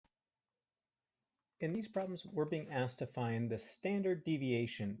In these problems, we're being asked to find the standard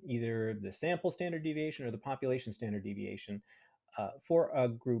deviation, either the sample standard deviation or the population standard deviation for a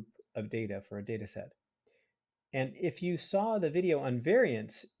group of data, for a data set. And if you saw the video on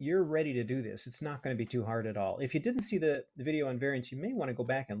variance, you're ready to do this. It's not going to be too hard at all. If you didn't see the video on variance, you may want to go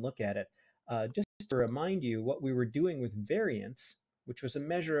back and look at it. Just to remind you what we were doing with variance, which was a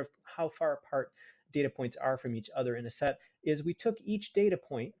measure of how far apart data points are from each other in a set, is we took each data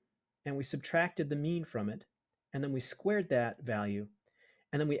point and we subtracted the mean from it, and then we squared that value,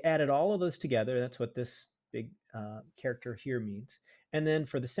 and then we added all of those together. That's what this big character here means. And then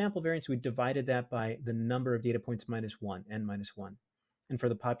for the sample variance, we divided that by the number of data points minus 1, n minus 1. And for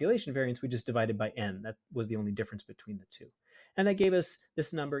the population variance, we just divided by n. That was the only difference between the two. And that gave us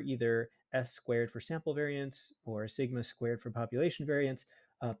this number, either s squared for sample variance or sigma squared for population variance,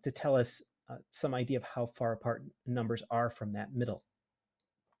 to tell us some idea of how far apart numbers are from that middle.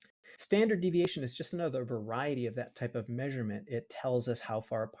 Standard deviation is just another variety of that type of measurement. It tells us how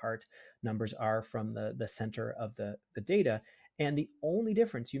far apart numbers are from the center of the data. And the only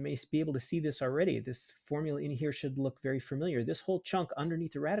difference, you may be able to see this already, this formula in here should look very familiar. This whole chunk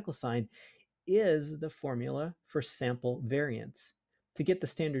underneath the radical sign is the formula for sample variance. To get the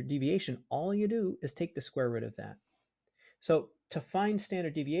standard deviation, all you do is take the square root of that. So to find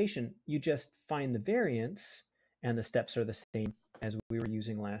standard deviation, you just find the variance, and the steps are the same as we were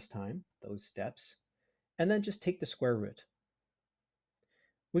using last time, those steps, and then just take the square root.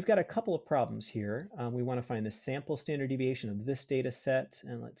 We've got a couple of problems here. We want to find the sample standard deviation of this data set,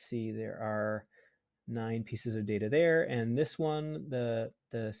 and let's see, there are 9 pieces of data there, and this one, the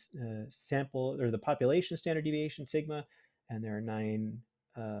sample or the population standard deviation sigma, and there are 9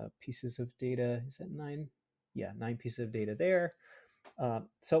 pieces of data. Is that 9? Yeah, 9 pieces of data there.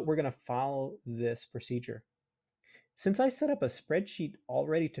 So we're going to follow this procedure. Since I set up a spreadsheet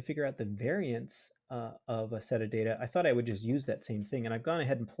already to figure out the variance of a set of data, I thought I would just use that same thing. And I've gone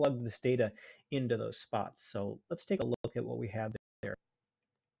ahead and plugged this data into those spots. So let's take a look at what we have there.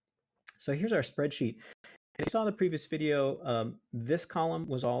 So here's our spreadsheet. And you saw the previous video, this column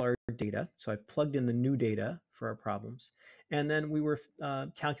was all our data. So I've plugged in the new data for our problems. And then we were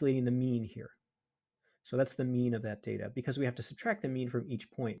calculating the mean here. So that's the mean of that data, because we have to subtract the mean from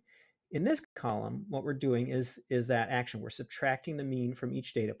each point. In this column, what we're doing is that action. We're subtracting the mean from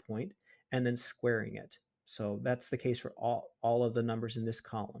each data point and then squaring it. So that's the case for all of the numbers in this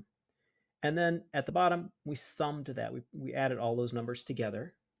column. And then at the bottom, we summed that. We added all those numbers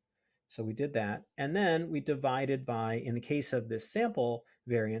together. So we did that. And then we divided by, in the case of this sample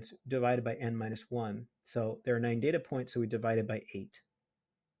variance, divided by n minus 1. So there are 9 data points, so we divided by 8.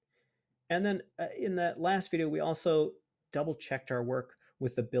 And then in that last video, we also double checked our work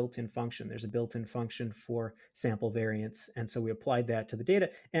with the built-in function. There's a built-in function for sample variance. And so we applied that to the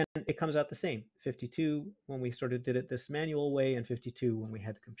data, and it comes out the same, 52 when we sort of did it this manual way, and 52 when we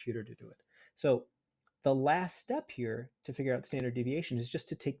had the computer to do it. So the last step here to figure out standard deviation is just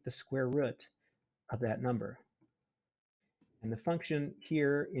to take the square root of that number. And the function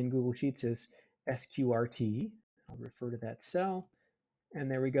here in Google Sheets is sqrt. I'll refer to that cell.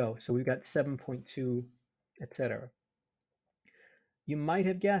 And there we go. So we've got 7.2, etc. You might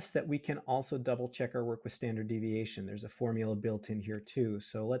have guessed that we can also double check our work with standard deviation. There's a formula built in here too.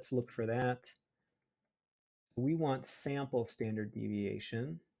 So let's look for that. We want sample standard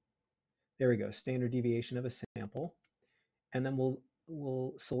deviation. There we go, standard deviation of a sample. And then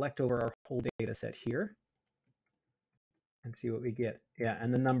we'll select over our whole data set here and see what we get. Yeah,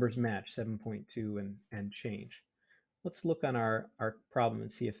 and the numbers match, 7.2 and change. Let's look on our problem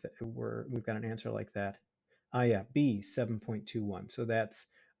and see if we've got an answer like that. Yeah, B, 7.21. So that's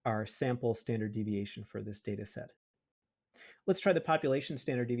our sample standard deviation for this data set. Let's try the population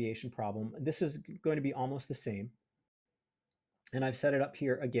standard deviation problem. This is going to be almost the same. And I've set it up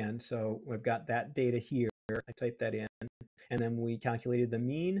here again. So we've got that data here. I typed that in. And then we calculated the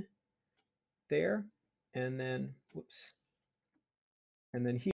mean there. And then, whoops. And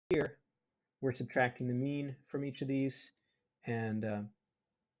then here, we're subtracting the mean from each of these and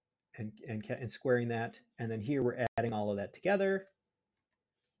squaring that. And then here we're adding all of that together.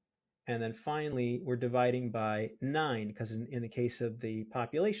 And then finally, we're dividing by 9, because in the case of the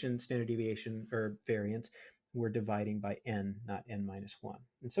population standard deviation or variance, we're dividing by n, not n minus 1.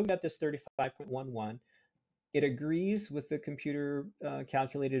 And so we got this 35.11. It agrees with the computer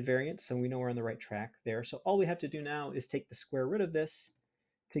calculated variance, so we know we're on the right track there. So all we have to do now is take the square root of this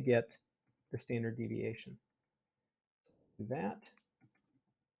to get the standard deviation. Do that.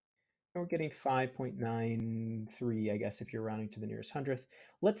 And we're getting 5.93, I guess, if you're rounding to the nearest hundredth.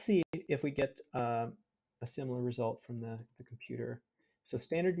 Let's see if we get a similar result from the computer. So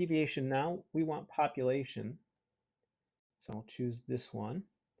standard deviation, now we want population. So I'll choose this one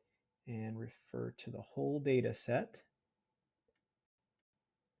and refer to the whole data set.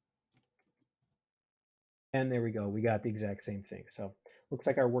 And there we go. We got the exact same thing. So looks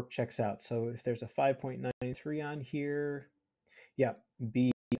like our work checks out. So if there's a 5.93 on here, yeah,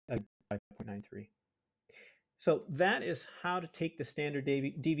 B a 5.93. So that is how to take the standard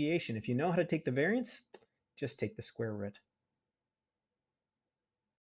deviation. If you know how to take the variance, just take the square root.